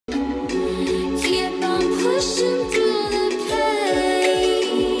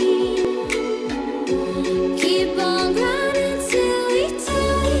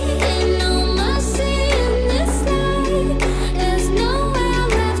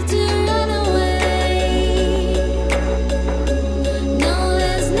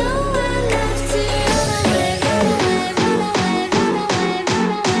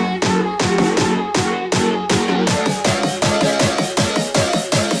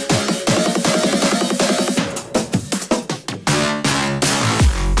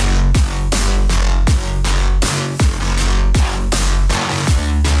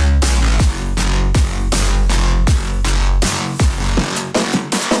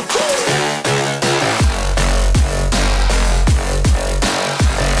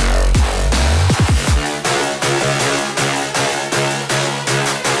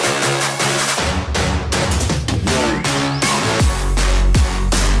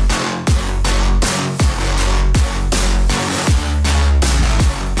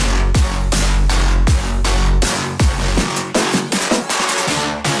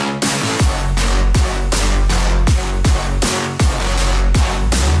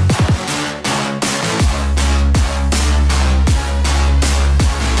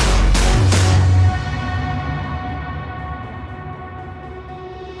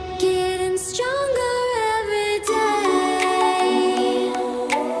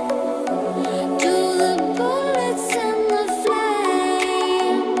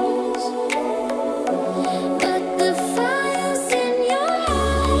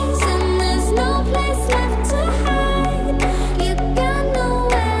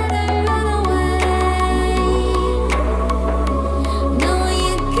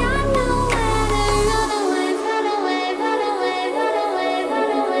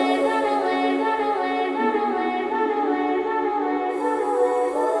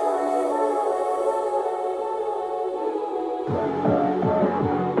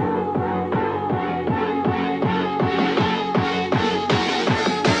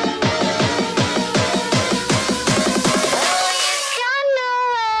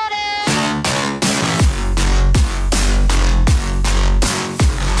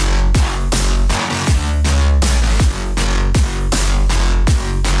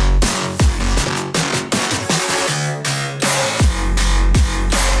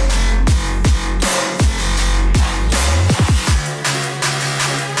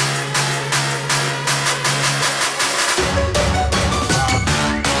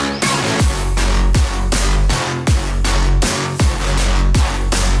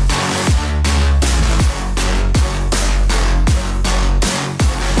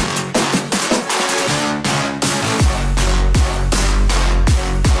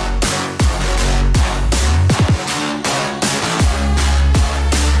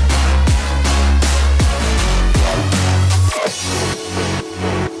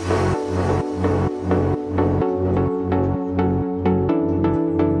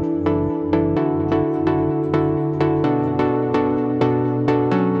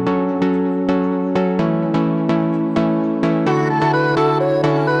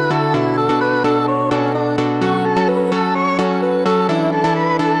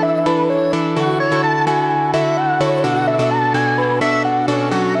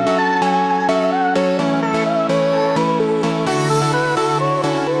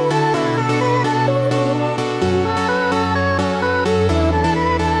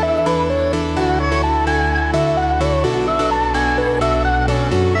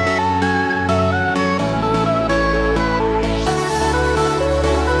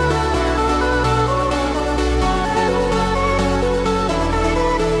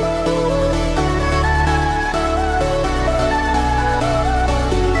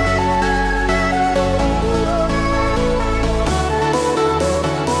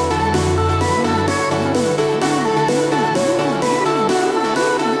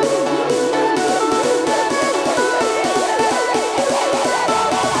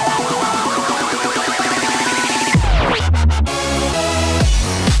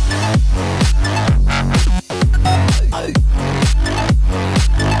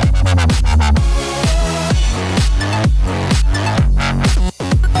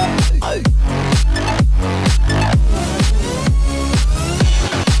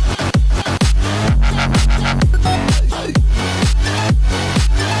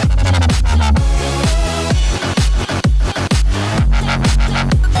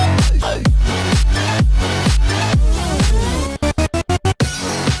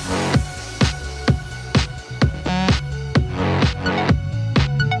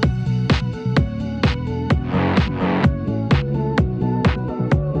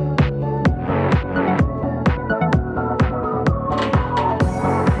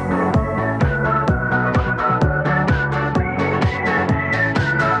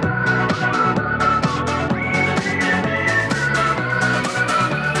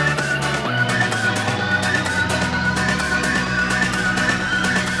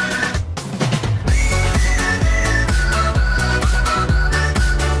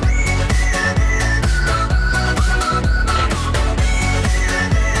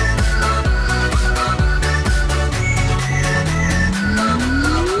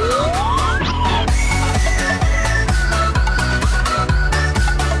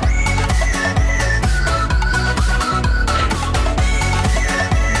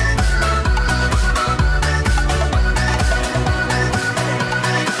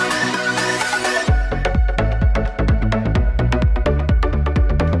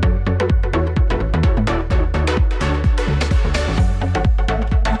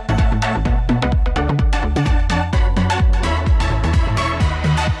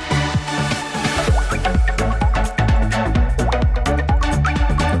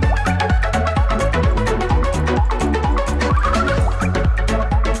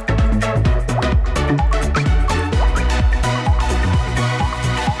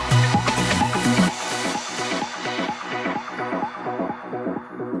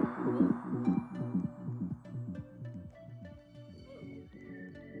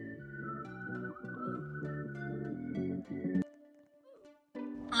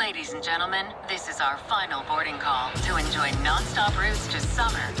Ladies and gentlemen, this is our final boarding call to enjoy non-stop routes to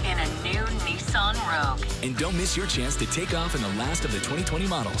summer in a new Nissan Rogue. And don't miss your chance to take off in the last of the 2020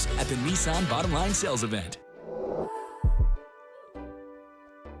 models at the Nissan Bottom Line Sales Event.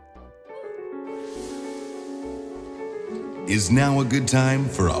 Is now a good time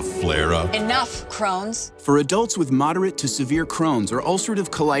for a flare-up? Enough, Crohn's. For adults with moderate to severe Crohn's or ulcerative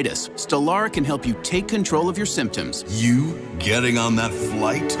colitis, Stelara can help you take control of your symptoms. You getting on that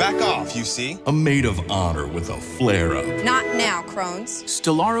flight? Back off, you see? A maid of honor with a flare-up. Not now, Crohn's.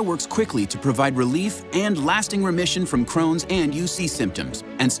 Stelara works quickly to provide relief and lasting remission from Crohn's and UC symptoms.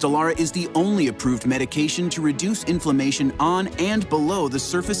 And Stelara is the only approved medication to reduce inflammation on and below the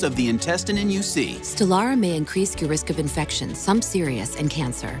surface of the intestine in UC. Stelara may increase your risk of infection, some serious, and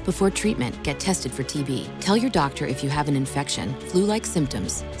cancer. Before treatment, get tested for TB. Tell your doctor if you have an infection, flu-like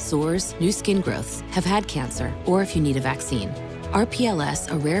symptoms, sores, new skin growths, have had cancer, or if you need a vaccine.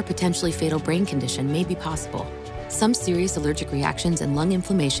 RPLS, a rare potentially fatal brain condition, may be possible. Some serious allergic reactions and lung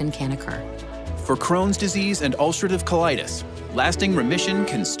inflammation can occur. For Crohn's disease and ulcerative colitis, lasting remission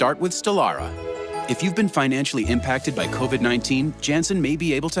can start with Stelara. If you've been financially impacted by COVID-19, Janssen may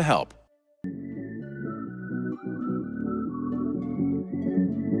be able to help.